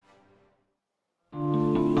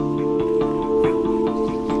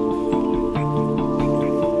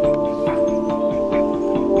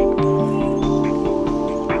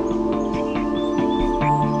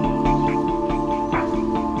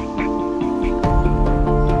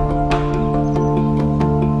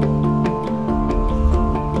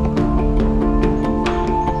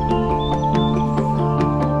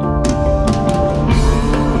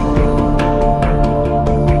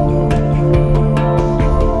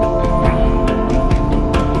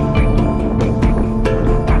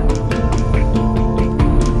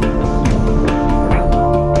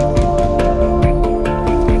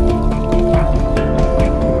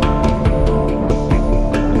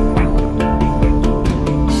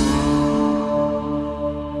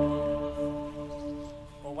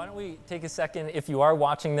take a second, if you are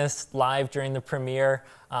watching this live during the premiere,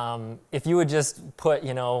 if you would just put,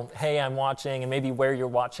 hey, I'm watching, and maybe where you're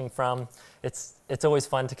watching from. It's always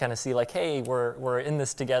fun to kind of see like, hey, we're in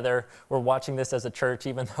this together. We're watching this as a church,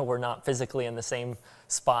 even though we're not physically in the same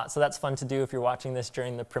spot. So that's fun to do if you're watching this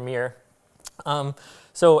during the premiere.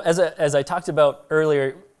 So as I talked about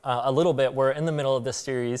earlier a little bit, we're in the middle of this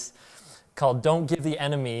series called Don't Give the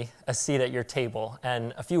Enemy a Seat at Your Table.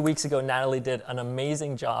 And a few weeks ago, Natalie did an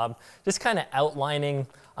amazing job just kind of outlining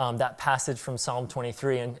that passage from Psalm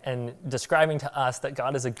 23 and describing to us that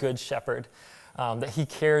God is a good shepherd, that he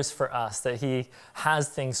cares for us, that he has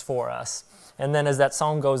things for us. And then as that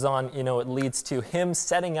psalm goes on, it leads to him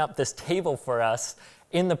setting up this table for us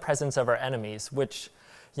in the presence of our enemies, which,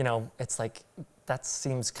 it's like, that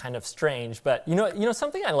seems kind of strange, but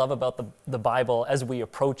something I love about the Bible as we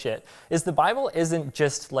approach it is the Bible isn't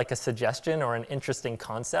just like a suggestion or an interesting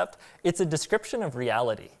concept, it's a description of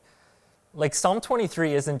reality. Like Psalm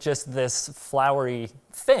 23 isn't just this flowery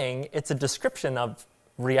thing, it's a description of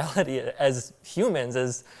reality as humans,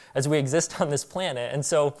 as we exist on this planet. And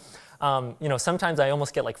so, sometimes I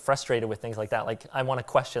almost get like frustrated with things like that. Like I want to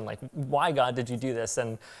question, like, why God did you do this?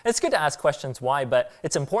 And it's good to ask questions why, but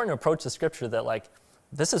it's important to approach the scripture that like,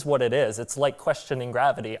 this is what it is. It's like questioning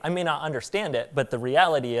gravity. I may not understand it, but the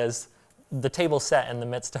reality is the table's set in the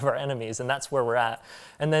midst of our enemies, and that's where we're at.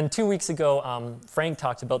 And then 2 weeks ago, Frank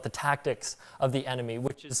talked about the tactics of the enemy,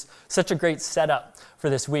 which is such a great setup for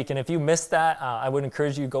this week. And if you missed that, I would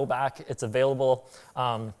encourage you to go back. It's available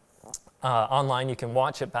online. You can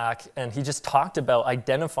watch it back. And he just talked about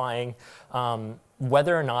identifying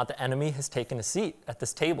whether or not the enemy has taken a seat at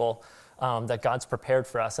this table that God's prepared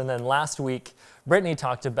for us. And then last week, Brittany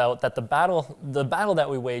talked about that the battle that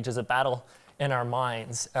we wage is a battle in our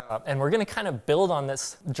minds. And we're going to kind of build on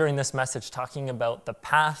this during this message, talking about the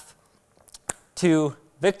path to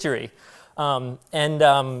victory.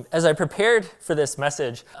 As I prepared for this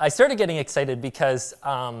message, I started getting excited because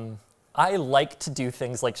I like to do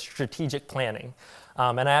things like strategic planning.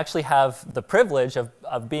 And I actually have the privilege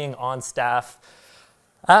of being on staff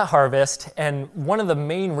at Harvest. And one of the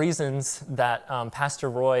main reasons that Pastor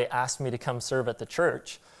Roy asked me to come serve at the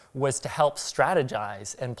church was to help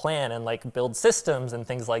strategize and plan and like build systems and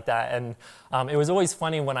things like that. And it was always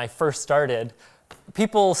funny when I first started,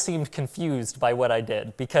 people seemed confused by what I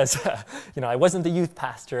did because, I wasn't the youth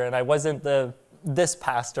pastor and I wasn't this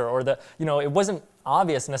pastor or it wasn't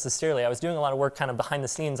obvious necessarily. I was doing a lot of work kind of behind the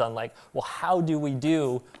scenes on like, well, how do we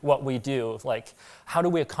do what we do? Like, how do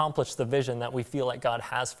we accomplish the vision that we feel like God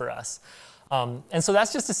has for us? And so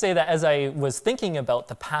that's just to say that as I was thinking about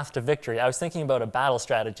the path to victory, I was thinking about a battle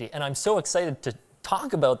strategy. And I'm so excited to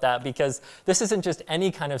talk about that because this isn't just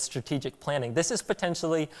any kind of strategic planning. This is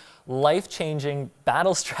potentially life-changing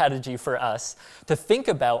battle strategy for us to think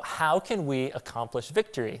about how can we accomplish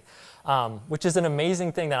victory, which is an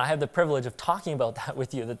amazing thing that I have the privilege of talking about that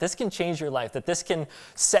with you, that this can change your life, that this can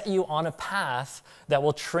set you on a path that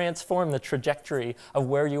will transform the trajectory of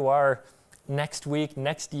where you are next week,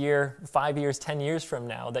 next year, 5 years, 10 years from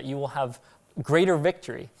now, that you will have greater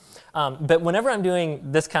victory. But whenever I'm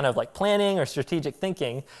doing this kind of like planning or strategic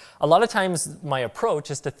thinking, a lot of times my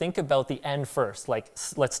approach is to think about the end first. Like,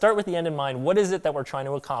 let's start with the end in mind. What is it that we're trying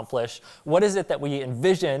to accomplish? What is it that we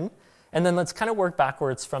envision? And then let's kind of work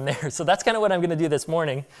backwards from there. So that's kind of what I'm going to do this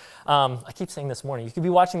morning. I keep saying this morning. You could be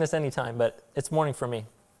watching this anytime, but it's morning for me.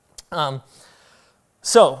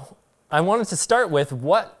 So I wanted to start with,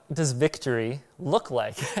 what does victory look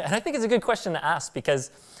like? And I think it's a good question to ask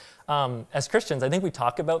because as Christians, I think we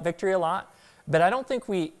talk about victory a lot, but I don't think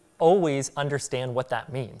we always understand what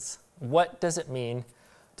that means. What does it mean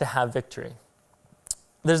to have victory?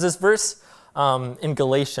 There's this verse in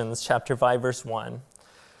Galatians chapter 5, verse 1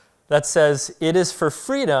 that says, "It is for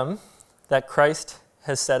freedom that Christ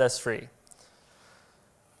has set us free."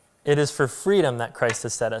 It is for freedom that Christ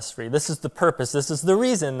has set us free. This is the purpose. This is the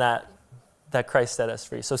reason that Christ set us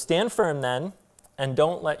free. So stand firm then, and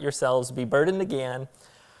don't let yourselves be burdened again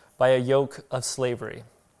by a yoke of slavery.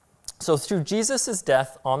 So through Jesus'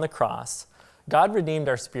 death on the cross, God redeemed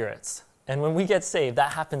our spirits. And when we get saved,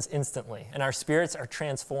 that happens instantly, and our spirits are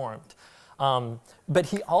transformed. But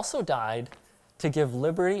he also died to give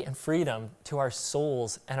liberty and freedom to our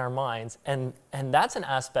souls and our minds, and that's an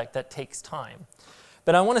aspect that takes time.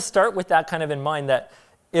 But I want to start with that kind of in mind, that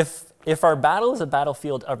if our battle is a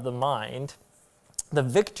battlefield of the mind, the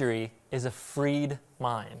victory is a freed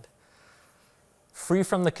mind. Free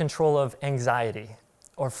from the control of anxiety,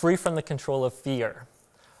 or free from the control of fear,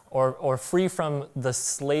 or free from the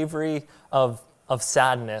slavery of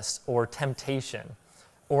sadness or temptation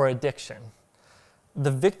or addiction.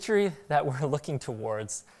 The victory that we're looking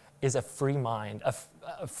towards is a free mind,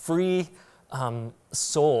 a free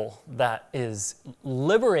soul that is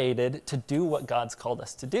liberated to do what God's called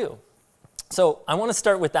us to do. So I want to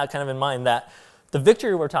start with that kind of in mind, that the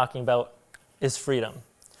victory we're talking about is freedom.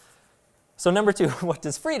 So number two, what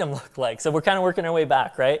does freedom look like? So we're kind of working our way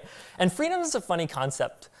back, right? And freedom is a funny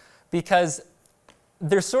concept because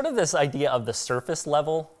there's sort of this idea of the surface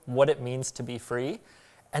level, what it means to be free.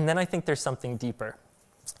 And then I think there's something deeper.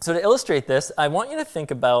 So to illustrate this, I want you to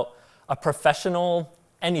think about a professional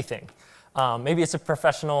anything. Maybe it's a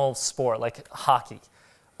professional sport like hockey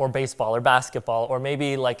or baseball or basketball, or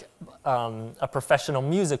maybe like a professional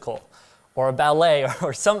musical or a ballet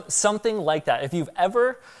or something like that. If you've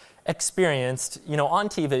ever experienced, on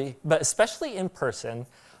TV, but especially in person,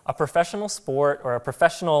 a professional sport or a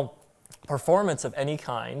professional performance of any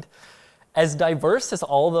kind, as diverse as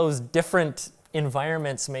all those different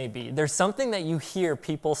environments may be, there's something that you hear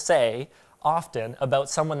people say often about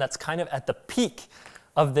someone that's kind of at the peak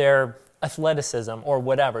of their athleticism or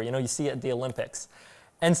whatever. You see it at the Olympics.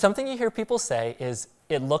 And something you hear people say is,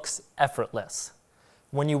 it looks effortless.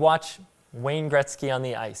 When you watch Wayne Gretzky on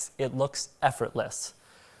the ice, it looks effortless.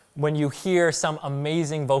 When you hear some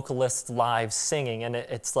amazing vocalist live singing and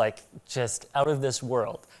it's like just out of this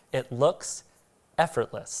world, it looks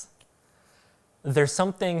effortless. There's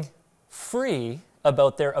something free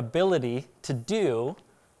about their ability to do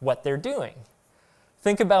what they're doing.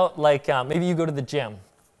 Think about maybe you go to the gym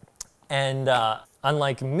and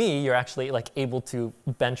unlike me, you're actually able to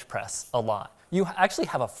bench press a lot. You actually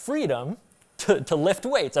have a freedom to lift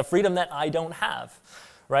weights, a freedom that I don't have,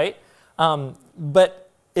 right? But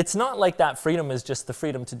it's not like that freedom is just the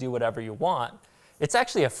freedom to do whatever you want. It's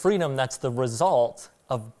actually a freedom that's the result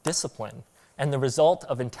of discipline and the result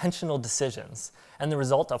of intentional decisions and the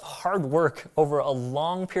result of hard work over a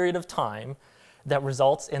long period of time that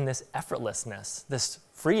results in this effortlessness, this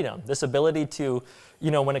freedom, this ability to,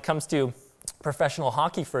 when it comes to professional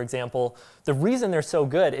hockey, for example, the reason they're so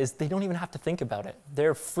good is they don't even have to think about it.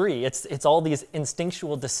 They're free. It's all these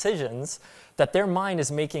instinctual decisions that their mind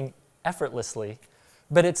is making effortlessly,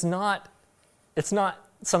 but it's not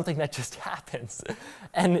something that just happens.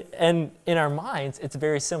 And in our minds, it's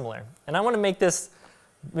very similar. And I want to make this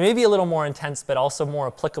maybe a little more intense, but also more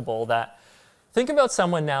applicable. That think about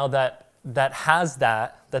someone now that has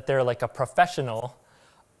that they're like a professional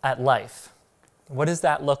at life. What does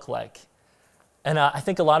that look like? And I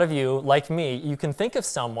think a lot of you, like me, you can think of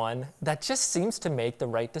someone that just seems to make the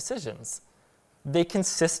right decisions. They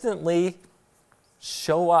consistently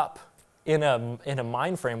show up in a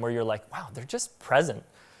mind frame where you're like, wow, they're just present.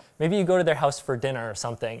 Maybe you go to their house for dinner or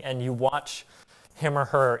something and you watch him or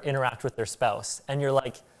her interact with their spouse and you're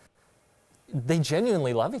like, they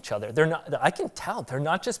genuinely love each other. They're not, I can tell, they're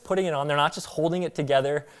not just putting it on, they're not just holding it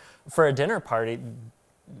together for a dinner party.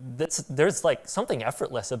 There's like something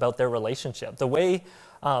effortless about their relationship. The way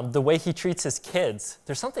he treats his kids,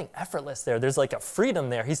 there's something effortless there. There's like a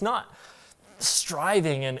freedom there. He's not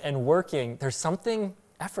striving and working. There's something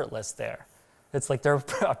effortless there. It's like they're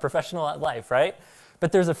a professional at life, right?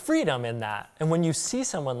 But there's a freedom in that. And when you see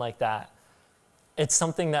someone like that, it's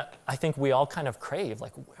something that I think we all kind of crave.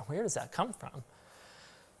 Like, where does that come from?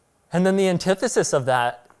 And then the antithesis of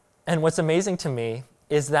that, and what's amazing to me,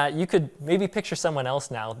 is that you could maybe picture someone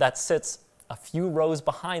else now that sits a few rows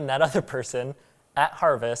behind that other person at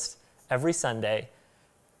Harvest every Sunday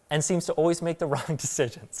and seems to always make the wrong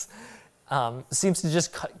decisions. Seems to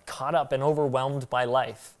just caught up and overwhelmed by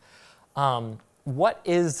life. What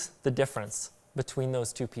is the difference between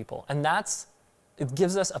those two people? And it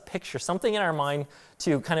gives us a picture, something in our mind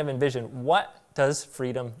to kind of envision, what does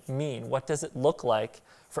freedom mean? What does it look like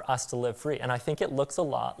for us to live free? And I think it looks a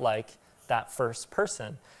lot like that first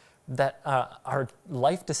person, that our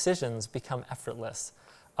life decisions become effortless.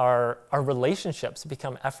 Our relationships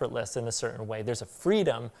become effortless in a certain way. There's a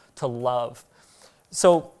freedom to love.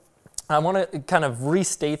 So I want to kind of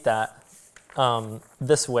restate that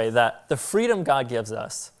this way, that the freedom God gives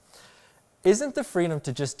us isn't the freedom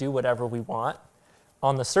to just do whatever we want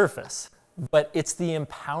on the surface, but it's the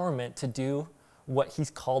empowerment to do what he's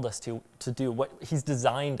called us to do, what he's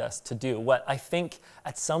designed us to do, what I think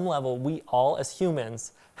at some level we all as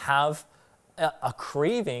humans have a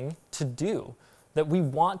craving to do, that we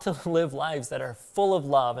want to live lives that are full of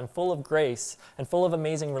love and full of grace and full of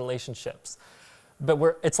amazing relationships.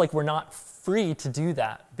 But it's like we're not free to do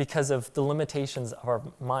that because of the limitations of our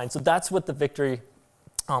mind. So that's what the victory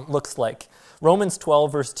looks like. Romans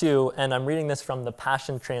 12, verse 2, and I'm reading this from the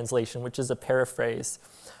Passion Translation, which is a paraphrase,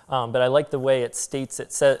 but I like the way it states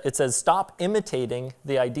it. It says, "Stop imitating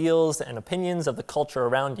the ideals and opinions of the culture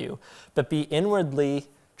around you, but be inwardly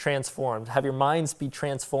transformed. Have your minds be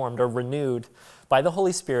transformed or renewed by the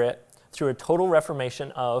Holy Spirit through a total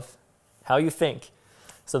reformation of how you think.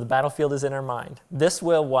 So the battlefield is in our mind. This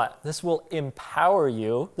will what? This will empower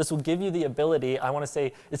you. This will give you the ability, I want to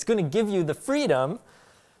say, it's going to give you the freedom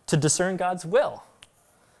to discern God's will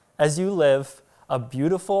as you live a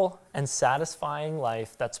beautiful and satisfying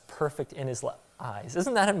life that's perfect in his eyes.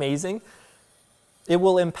 Isn't that amazing? It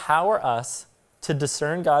will empower us to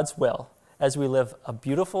discern God's will as we live a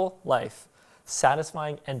beautiful life,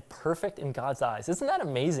 satisfying and perfect in God's eyes. Isn't that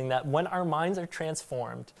amazing that when our minds are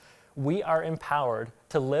transformed, we are empowered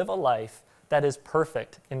to live a life that is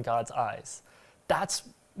perfect in God's eyes? That's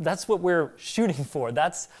what we're shooting for.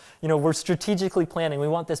 We're strategically planning. We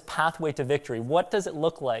want this pathway to victory. What does it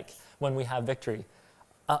look like when we have victory?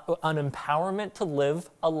 An empowerment to live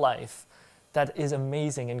a life that is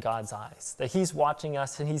amazing in God's eyes, that he's watching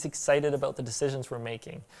us and he's excited about the decisions we're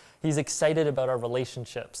making. He's excited about our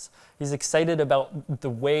relationships. He's excited about the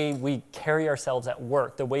way we carry ourselves at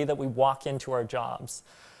work, the way that we walk into our jobs.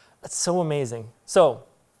 That's so amazing. So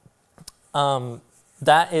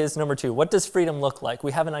that is number 2. What does freedom look like?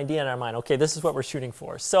 We have an idea in our mind. Okay, this is what we're shooting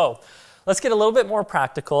for. So let's get a little bit more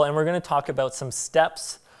practical, and we're going to talk about some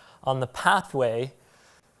steps on the pathway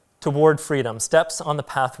toward freedom, steps on the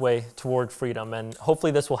pathway toward freedom. And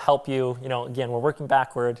hopefully this will help you. Again, we're working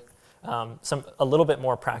backward, a little bit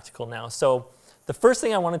more practical now. So the first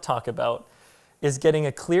thing I want to talk about is getting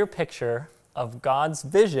a clear picture of God's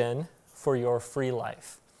vision for your free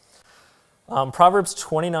life. Proverbs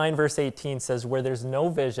 29 verse 18 says, where there's no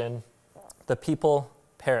vision, the people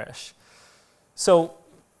perish. So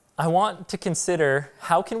I want to consider,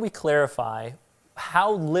 how can we clarify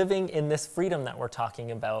how living in this freedom that we're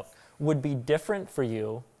talking about would be different for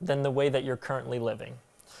you than the way that you're currently living.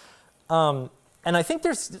 And I think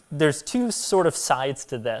there's 2 sort of sides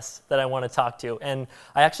to this that I want to talk to. And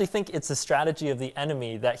I actually think it's a strategy of the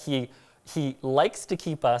enemy that he likes to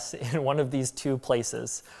keep us in one of these 2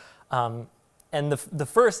 places. And the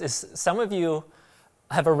first is, some of you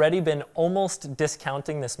have already been almost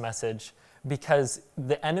discounting this message because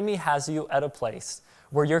the enemy has you at a place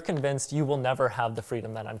where you're convinced you will never have the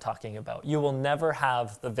freedom that I'm talking about. You will never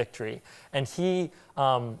have the victory. And he,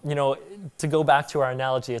 to go back to our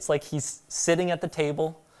analogy, it's like he's sitting at the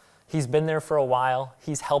table, he's been there for a while,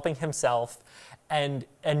 he's helping himself, and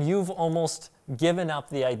you've almost given up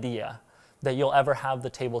the idea that you'll ever have the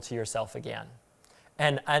table to yourself again.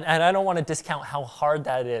 And I don't want to discount how hard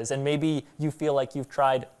that is, and maybe you feel like you've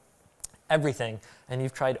tried everything, and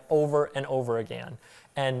you've tried over and over again.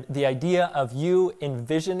 And the idea of you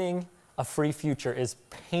envisioning a free future is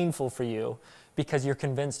painful for you because you're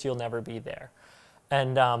convinced you'll never be there.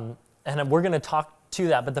 And we're going to talk to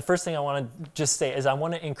that. But the first thing I want to just say is I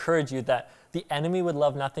want to encourage you that the enemy would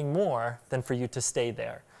love nothing more than for you to stay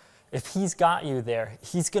there. If he's got you there,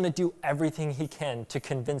 he's going to do everything he can to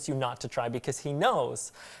convince you not to try, because he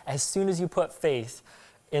knows as soon as you put faith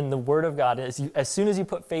in the Word of God, as soon as you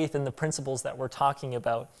put faith in the principles that we're talking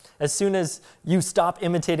about, as soon as you stop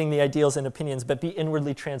imitating the ideals and opinions but be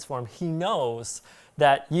inwardly transformed, he knows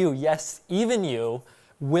that you, yes, even you,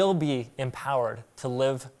 will be empowered to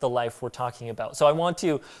live the life we're talking about. So I want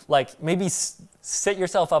to maybe sit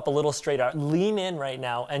yourself up a little straighter, lean in right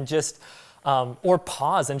now and just or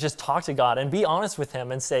pause and just talk to God and be honest with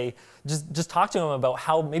him and say, just talk to him about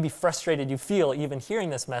how maybe frustrated you feel even hearing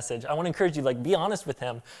this message. I want to encourage you, be honest with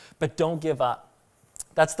him, but don't give up.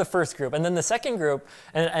 That's the first group. And then the second group,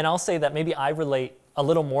 and I'll say that maybe I relate a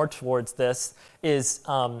little more towards this, is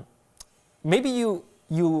maybe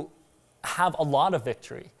you have a lot of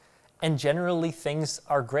victory and generally things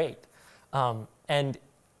are great. And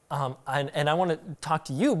I want to talk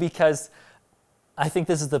to you because I think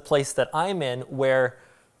this is the place that I'm in where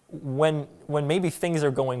when maybe things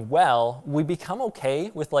are going well, we become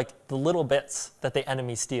okay with the little bits that the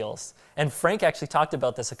enemy steals. And Frank actually talked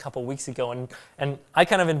about this a couple weeks ago, and I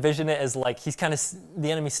kind of envision it as he's kind of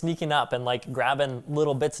the enemy sneaking up and grabbing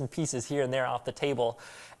little bits and pieces here and there off the table.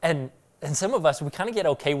 And some of us, we kind of get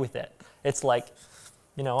okay with it. It's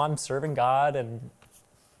I'm serving God and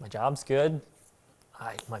my job's good.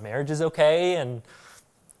 My marriage is okay and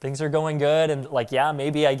things are going good, and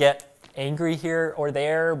maybe I get angry here or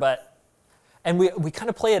there, and we kind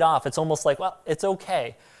of play it off. It's almost well, it's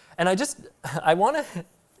okay. And I want to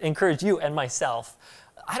encourage you and myself.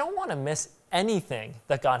 I don't want to miss anything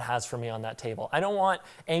that God has for me on that table. I don't want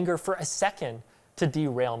anger for a second to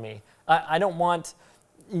derail me. I don't want,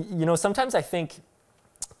 sometimes I think,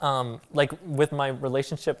 with my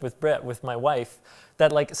relationship with Britt, with my wife,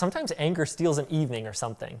 that sometimes anger steals an evening or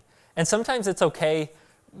something. And sometimes it's okay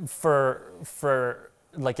for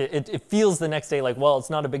like it feels the next day like, well, it's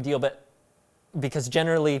not a big deal, but because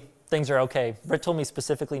generally things are okay. Britt told me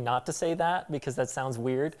specifically not to say that because that sounds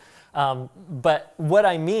weird. But what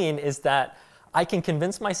I mean is that I can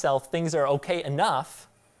convince myself things are okay enough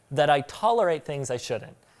that I tolerate things I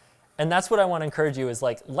shouldn't. And that's what I want to encourage you is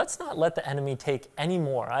like, let's not let the enemy take any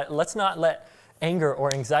more. Let's not let anger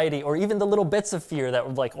or anxiety or even the little bits of fear that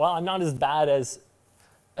were like, well, I'm not as bad as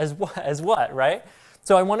what, right?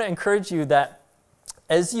 So I want to encourage you that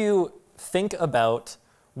as you think about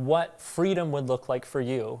what freedom would look like for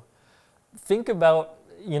you, think about,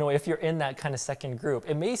 if you're in that kind of second group,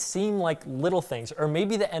 it may seem like little things, or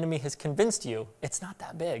maybe the enemy has convinced you it's not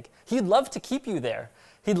that big. He'd love to keep you there.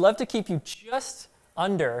 He'd love to keep you just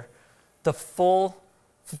under the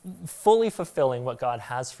fully fulfilling what God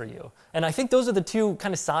has for you. And I think those are the two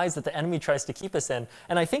kind of sides that the enemy tries to keep us in.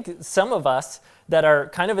 And I think some of us that are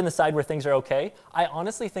kind of in the side where things are okay, I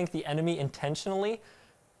honestly think the enemy intentionally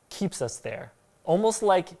keeps us there. Almost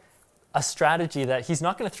like a strategy that he's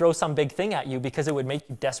not going to throw some big thing at you because it would make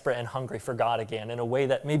you desperate and hungry for God again in a way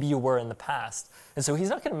that maybe you were in the past. And so he's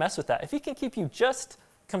not going to mess with that. If he can keep you just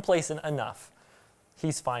complacent enough,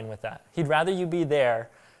 he's fine with that. He'd rather you be there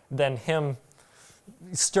than him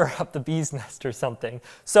stir up the bee's nest or something.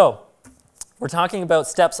 So we're talking about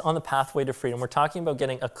steps on the pathway to freedom. We're talking about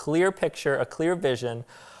getting a clear picture, a clear vision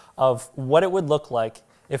of what it would look like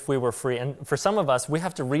if we were free. And for some of us, we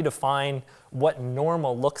have to redefine what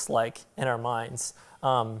normal looks like in our minds.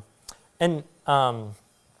 So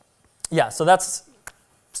that's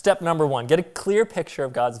step number one. Get a clear picture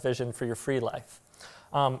of God's vision for your free life.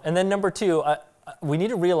 And then number two, we need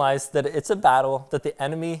to realize that it's a battle that the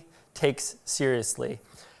enemy takes seriously.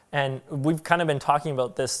 And we've kind of been talking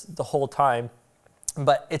about this the whole time,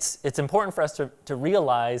 but it's important for us to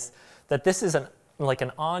realize that this is an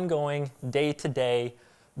ongoing day-to-day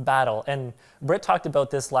battle. And Britt talked about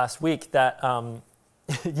this last week, that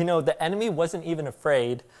the enemy wasn't even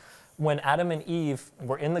afraid when Adam and Eve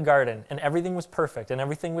were in the garden and everything was perfect and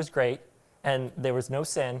everything was great and there was no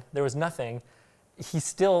sin, there was nothing. He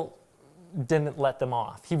still didn't let them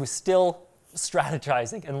off. He was still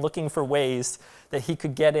strategizing and looking for ways that he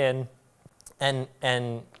could get in and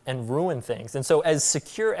ruin things. And so as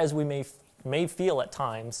secure as we may feel at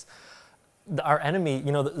times, our enemy,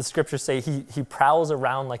 the scriptures say he prowls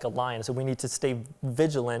around like a lion, so we need to stay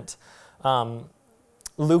vigilant.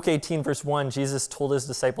 Luke 18, verse 1, Jesus told his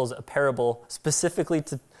disciples a parable specifically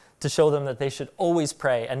to show them that they should always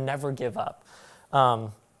pray and never give up.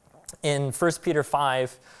 In 1 Peter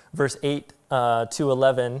 5, verse 8 to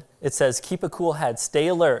 11, it says, "Keep a cool head, stay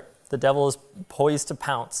alert. The devil is poised to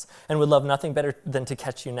pounce and would love nothing better than to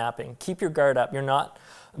catch you napping. Keep your guard up. You're not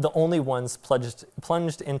the only ones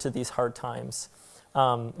plunged into these hard times."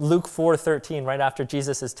 Luke 4:13, right after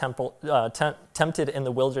Jesus is tempted in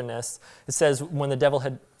the wilderness, it says, when the devil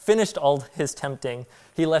had finished all his tempting,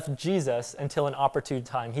 he left Jesus until an opportune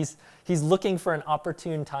time. He's looking for an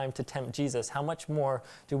opportune time to tempt Jesus. How much more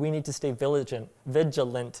do we need to stay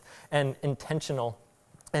vigilant and intentional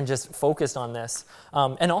and just focused on this,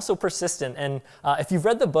 and also persistent. And if you've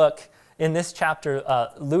read the book, in this chapter,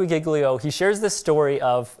 Louis Giglio, he shares this story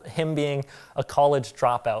of him being a college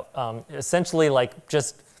dropout. Essentially,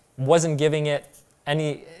 just wasn't giving it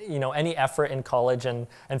any effort in college and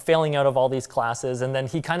failing out of all these classes. And then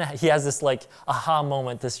he has this aha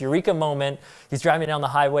moment, this eureka moment. He's driving down the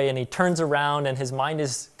highway and he turns around and his mind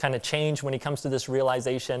is kind of changed when he comes to this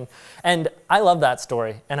realization. And I love that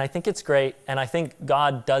story and I think it's great and I think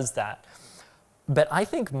God does that. But I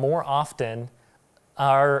think more often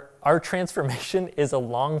our transformation is a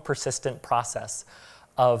long, persistent process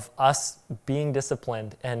of us being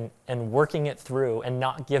disciplined and working it through and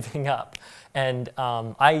not giving up. And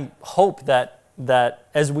I hope that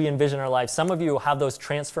as we envision our lives, some of you have those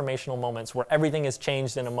transformational moments where everything is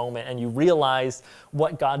changed in a moment and you realize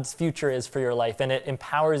what God's future is for your life and it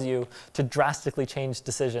empowers you to drastically change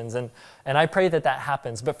decisions. And I pray that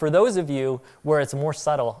happens. But for those of you where it's more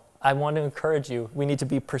subtle, I want to encourage you, we need to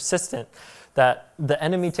be persistent, that the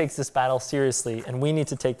enemy takes this battle seriously and we need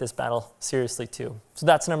to take this battle seriously too. So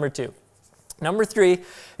that's number two. Number three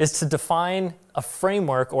is to define a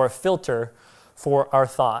framework or a filter for our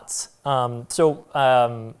thoughts.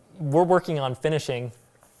 We're working on finishing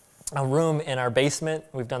a room in our basement.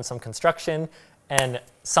 We've done some construction, and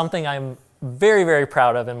something I'm very, very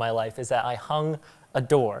proud of in my life is that I hung a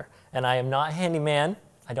door. And I am not a handyman.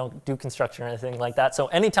 I don't do construction or anything like that. So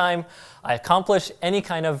anytime I accomplish any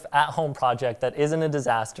kind of at-home project that isn't a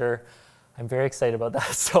disaster, I'm very excited about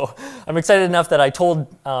that. So I'm excited enough that I told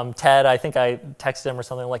Ted, I think I texted him or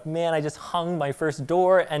something like, man, I just hung my first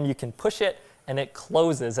door and you can push it and it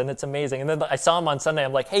closes, and it's amazing. And then I saw him on Sunday.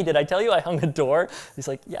 I'm like, hey, did I tell you I hung a door? He's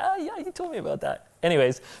like, yeah, you told me about that.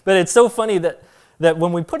 Anyways, but it's so funny that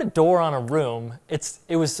when we put a door on a room, it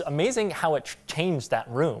was amazing how it changed that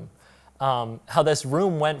room. How this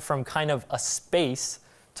room went from kind of a space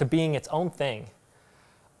to being its own thing.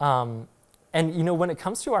 And when it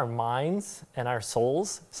comes to our minds and our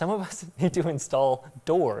souls, some of us need to install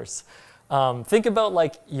doors. Think about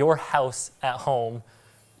like your house at home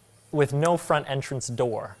with no front entrance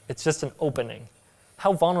door. It's just an opening.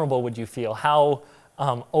 How vulnerable would you feel? How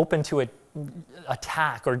open to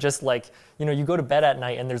attack, or just like, you go to bed at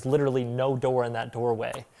night and there's literally no door in that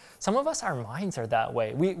doorway. Some of us, our minds are that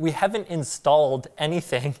way. We haven't installed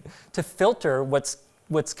anything to filter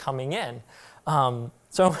what's coming in.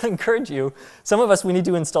 So I want to encourage you, some of us, we need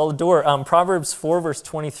to install a door. Proverbs 4 verse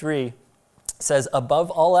 23 says,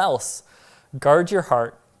 above all else, guard your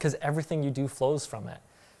heart, because everything you do flows from it.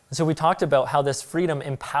 And so we talked about how this freedom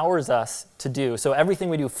empowers us to do. So everything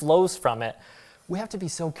we do flows from it. We have to be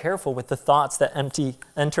so careful with the thoughts that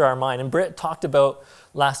enter our mind. And Britt talked about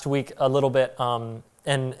last week a little bit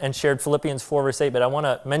and shared Philippians 4 verse 8, but I want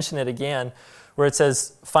to mention it again, where it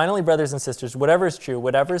says, finally, brothers and sisters, whatever is true,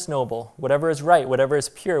 whatever is noble, whatever is right, whatever is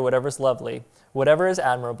pure, whatever is lovely, whatever is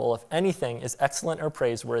admirable, if anything is excellent or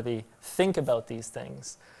praiseworthy, think about these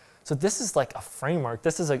things. So this is like a framework.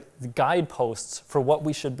 This is a guideposts for what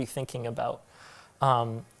we should be thinking about.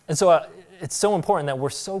 And so it's so important that we're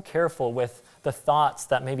so careful with the thoughts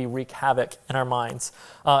that maybe wreak havoc in our minds.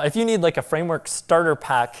 If you need like a framework starter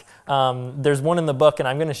pack, there's one in the book, and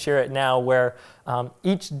I'm going to share it now, where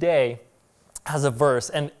each day has a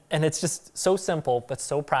verse, and it's just so simple but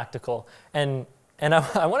so practical. And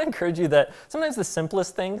I want to encourage you that sometimes the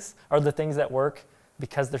simplest things are the things that work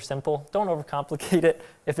because they're simple. Don't overcomplicate it.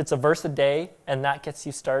 If it's a verse a day and that gets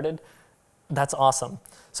you started, that's awesome.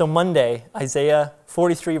 So Monday, Isaiah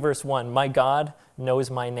 43 verse 1, my God knows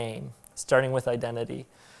my name, starting with identity.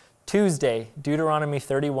 Tuesday, Deuteronomy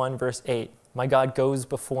 31 verse 8, my God goes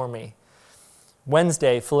before me.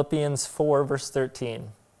 Wednesday, Philippians 4 verse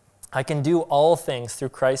 13, I can do all things through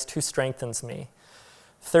Christ who strengthens me.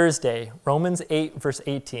 Thursday, Romans 8 verse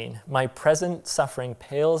 18, my present suffering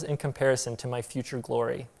pales in comparison to my future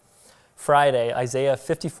glory. Friday, Isaiah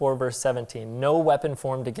 54 verse 17, no weapon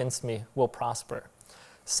formed against me will prosper.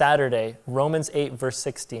 Saturday, Romans 8 verse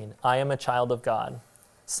 16, I am a child of God.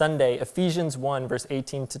 Sunday, Ephesians 1 verse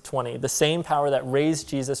 18 to 20, the same power that raised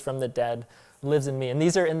Jesus from the dead lives in me. And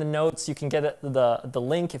these are in the notes. You can get the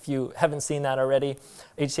link if you haven't seen that already,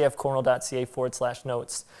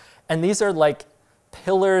 hcfcornell.ca/notes. And these are like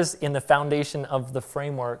pillars in the foundation of the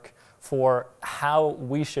framework for how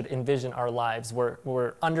we should envision our lives.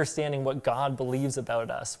 We're understanding what God believes about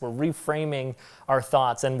us. We're reframing our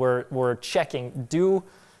thoughts, and we're checking, do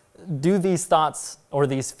these thoughts or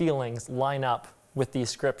these feelings line up with these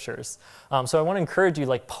scriptures? So I want to encourage you,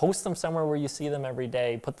 like, post them somewhere where you see them every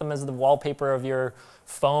day. Put them as the wallpaper of your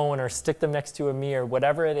phone, or stick them next to a mirror,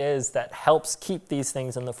 whatever it is that helps keep these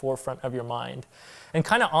things in the forefront of your mind. And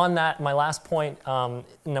kind of on that, my last point,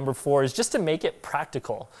 number 4, is just to make it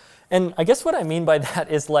practical. And I guess what I mean by that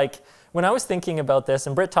is, like, when I was thinking about this,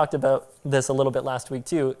 and Britt talked about this a little bit last week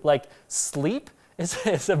too, like, sleep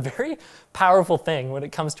is a very powerful thing when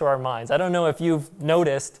it comes to our minds. I don't know if you've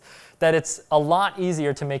noticed that it's a lot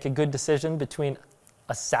easier to make a good decision between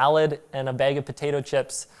a salad and a bag of potato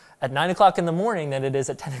chips at 9 o'clock in the morning than it is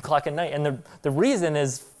at 10 o'clock at night. And the reason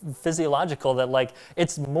is physiological, that like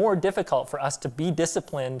it's more difficult for us to be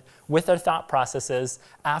disciplined with our thought processes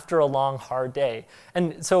after a long, hard day.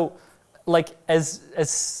 And so, like, as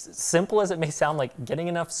simple as it may sound, like getting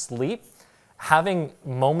enough sleep, having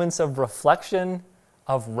moments of reflection,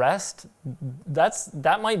 of rest,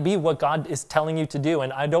 that might be what God is telling you to do.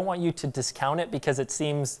 And I don't want you to discount it because it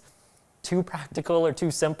seems too practical or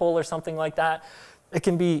too simple or something like that. It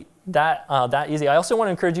can be that easy. I also want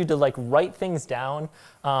to encourage you to, like, write things down.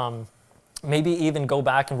 Maybe even go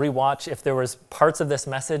back and rewatch if there was parts of this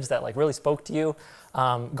message that, like, really spoke to you.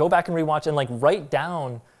 Go back and rewatch and, like, write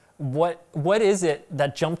down what is it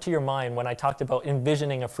that jumped to your mind when I talked about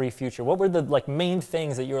envisioning a free future? What were the, like, main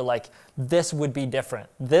things that you were like, this would be different.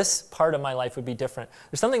 This part of my life would be different.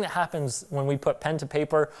 There's something that happens when we put pen to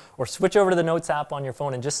paper or switch over to the notes app on your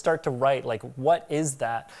phone and just start to write, like, what is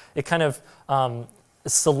that? It kind of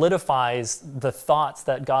solidifies the thoughts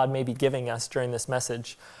that God may be giving us during this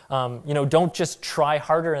message. Don't just try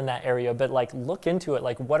harder in that area, but, like, look into it.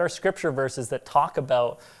 Like, what are scripture verses that talk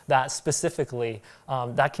about that specifically?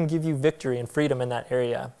 That can give you victory and freedom in that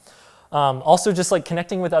area. Also, just, like,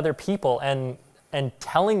 connecting with other people. And and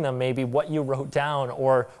telling them maybe what you wrote down,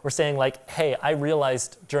 or saying like, hey, I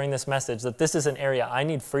realized during this message that this is an area I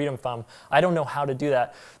need freedom from. I don't know how to do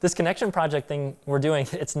that. This Connection Project thing we're doing,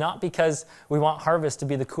 it's not because we want Harvest to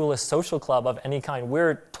be the coolest social club of any kind.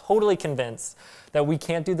 We're totally convinced that we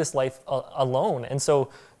can't do this life alone. And so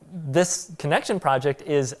this Connection Project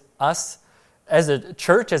is us as a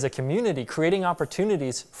church, as a community, creating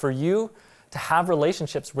opportunities for you to have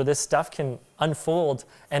relationships where this stuff can unfold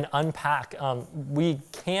and unpack. We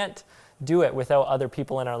can't do it without other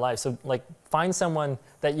people in our lives. So like, find someone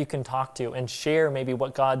that you can talk to and share maybe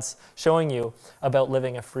what God's showing you about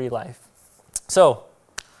living a free life. So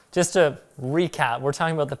just to recap, we're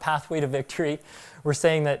talking about the pathway to victory. We're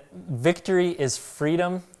saying that victory is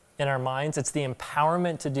freedom in our minds. It's the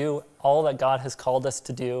empowerment to do all that God has called us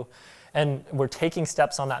to do. And we're taking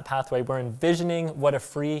steps on that pathway. We're envisioning what a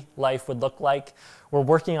free life would look like. We're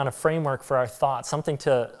working on a framework for our thoughts, something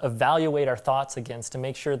to evaluate our thoughts against, to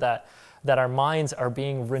make sure that our minds are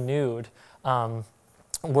being renewed.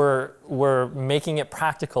 We're making it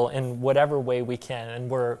practical in whatever way we can. And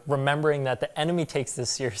we're remembering that the enemy takes this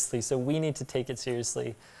seriously, so we need to take it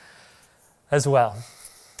seriously as well.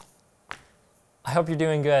 I hope you're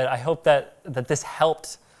doing good. I hope that this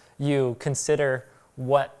helped you consider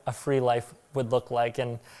what a free life would look like.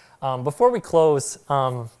 And before we close,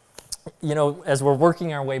 as we're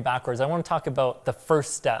working our way backwards, I want to talk about the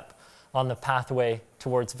first step on the pathway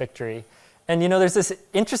towards victory. And there's this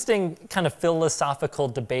interesting kind of philosophical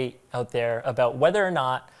debate out there about whether or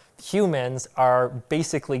not humans are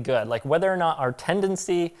basically good, like whether or not our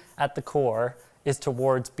tendency at the core is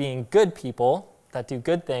towards being good people that do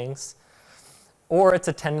good things, or it's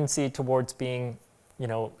a tendency towards being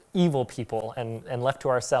evil people and left to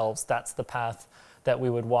ourselves. That's the path that we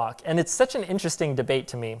would walk. And it's such an interesting debate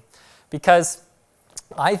to me, because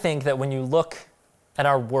I think that when you look at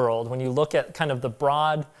our world, when you look at kind of the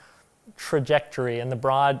broad trajectory and the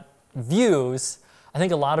broad views, I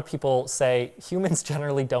think a lot of people say humans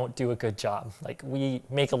generally don't do a good job. Like, we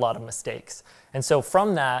make a lot of mistakes. And so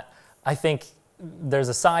from that, I think there's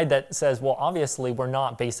a side that says, well, obviously we're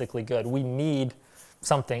not basically good. We need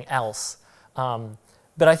something else.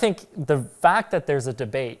 But I think the fact that there's a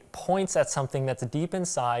debate points at something that's deep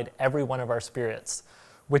inside every one of our spirits,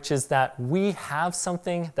 which is that we have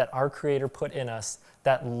something that our Creator put in us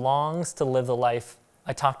that longs to live the life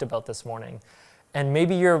I talked about this morning. And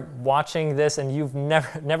maybe you're watching this and you've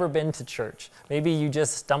never been to church. Maybe you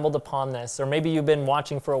just stumbled upon this, or maybe you've been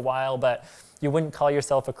watching for a while, but you wouldn't call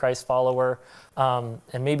yourself a Christ follower. And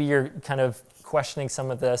maybe you're kind of questioning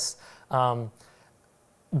some of this.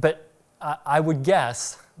 But I would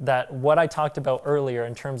guess that what I talked about earlier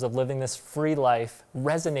in terms of living this free life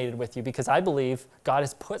resonated with you, because I believe God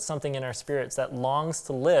has put something in our spirits that longs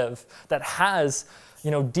to live, that has,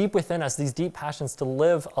 deep within us, these deep passions to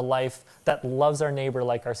live a life that loves our neighbor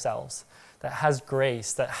like ourselves, that has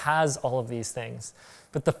grace, that has all of these things.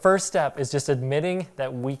 But the first step is just admitting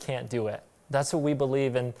that we can't do it. That's what we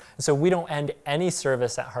believe. And so we don't end any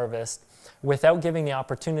service at Harvest without giving the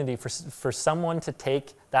opportunity for someone to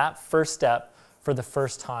take that first step for the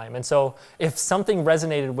first time. And so if something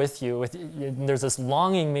resonated with you, there's this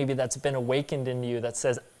longing maybe that's been awakened in you that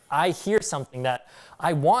says, I hear something that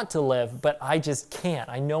I want to live, but I just can't.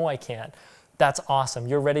 I know I can't. That's awesome.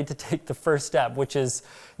 You're ready to take the first step, which is,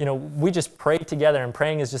 we just pray together, and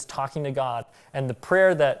praying is just talking to God. And the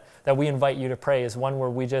prayer that we invite you to pray is one where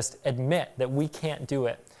we just admit that we can't do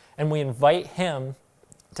it. And we invite Him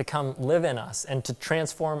to come live in us and to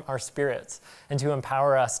transform our spirits and to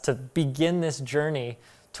empower us to begin this journey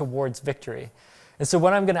towards victory. And so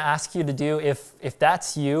what I'm going to ask you to do, if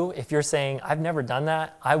that's you, if you're saying, I've never done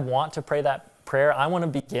that, I want to pray that prayer, I want to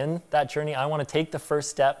begin that journey, I want to take the first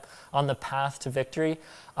step on the path to victory,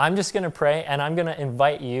 I'm just going to pray, and I'm going to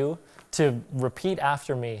invite you to repeat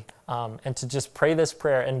after me and to just pray this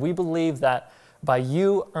prayer. And we believe that by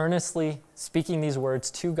you earnestly speaking these words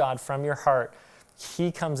to God from your heart,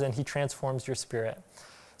 He comes in, He transforms your spirit.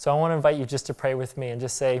 So I want to invite you just to pray with me and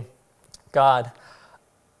just say, God,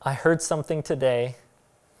 I heard something today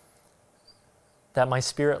that my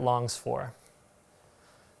spirit longs for,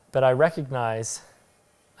 but I recognize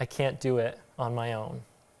I can't do it on my own.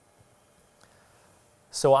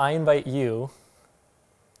 So I invite you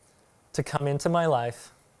to come into my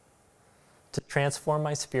life, to transform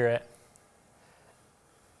my spirit,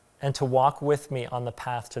 and to walk with me on the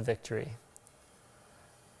path to victory.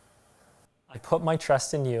 I put my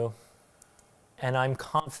trust in you, and I'm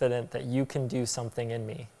confident that you can do something in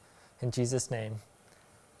me. In Jesus' name,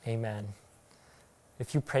 amen.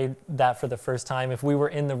 if you prayed that for the first time, if we were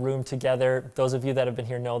in the room together, those of you that have been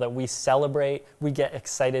here know that we celebrate, we get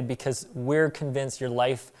excited because we're convinced your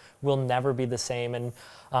life will never be the same. And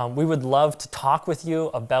we would love to talk with you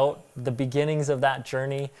about the beginnings of that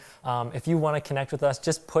journey. If you want to connect with us,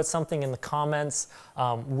 just put something in the comments.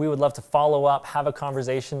 We would love to follow up, have a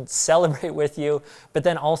conversation, celebrate with you, but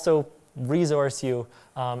then also resource you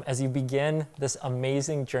as you begin this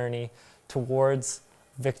amazing journey towards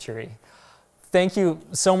victory. Thank you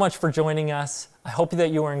so much for joining us. I hope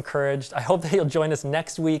that you were encouraged. I hope that you'll join us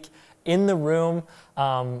next week in the room.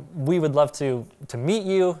 We would love to meet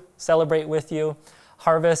you, celebrate with you.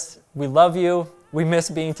 Harvest, we love you. We miss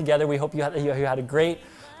being together. We hope you had a great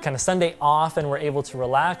kind of Sunday off and were able to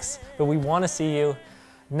relax. But we want to see you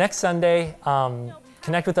next Sunday.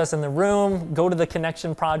 Connect with us in the room. Go to the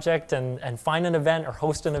Connection Project and find an event or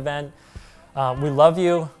host an event. We love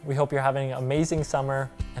you. We hope you're having an amazing summer,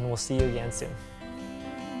 and we'll see you again soon.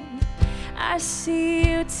 I see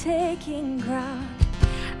you taking ground.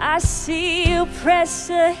 I see you press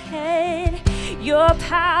ahead. Your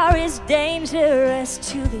power is dangerous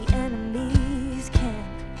to the enemy's camp.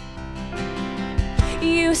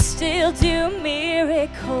 You still do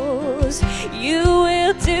miracles. You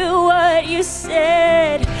will do what you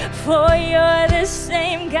said. For you're the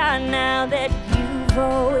same God now that you've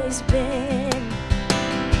always been.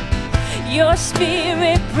 Your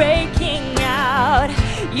spirit breaking out,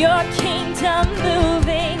 your kingdom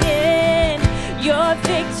moving in. Your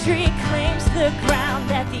victory claims the ground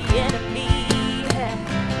that the enemy had.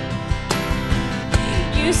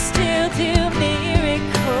 You still do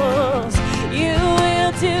miracles. You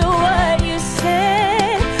will do what you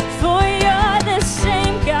said. For you're the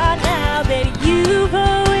same God now that you've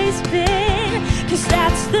always been. 'Cause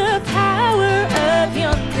that's the power of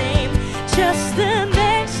your name. Just the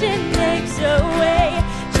mention makes a way.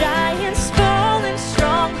 Giants fall and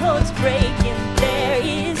strongholds break, and there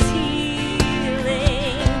is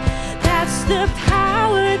healing. That's the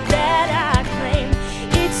power that I claim.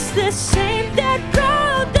 It's the same that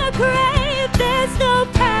broke the grave. There's no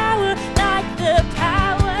power like the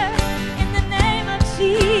power in the name of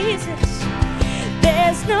Jesus.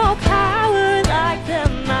 There's no power like the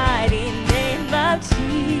mighty name of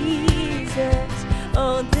Jesus.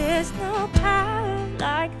 Oh, there's no power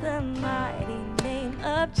like the mighty name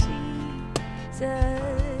of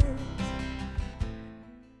Jesus.